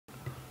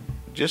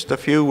just a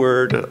few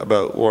words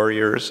about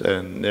Warriors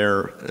and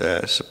their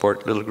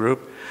support little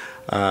group.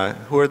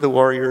 Who are the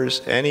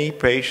Warriors? Any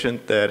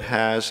patient that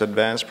has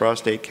advanced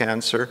prostate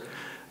cancer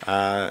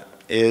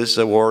is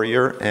a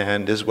Warrior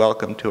and is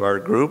welcome to our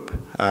group.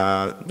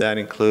 That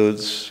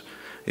includes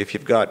if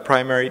you've got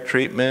primary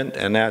treatment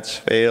and that's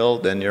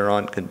failed and you're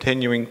on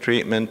continuing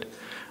treatment,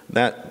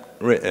 that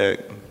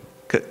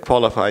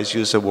qualifies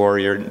you as a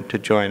Warrior to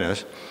join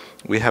us.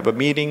 We have a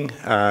meeting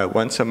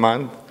once a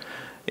month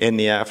in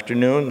the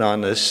afternoon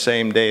on the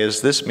same day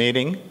as this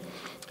meeting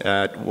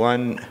at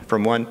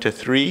from 1 to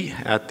 3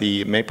 at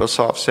the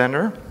MapleSoft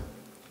Center.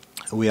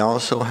 We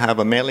also have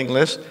a mailing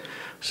list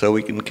so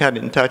we can get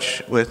in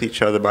touch with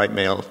each other by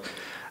mail.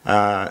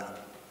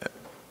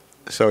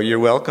 So you're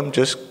welcome.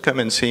 Just come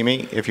and see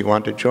me if you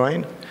want to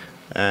join,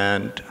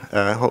 and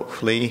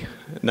hopefully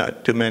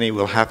not too many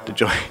will have to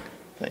join.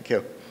 Thank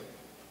you.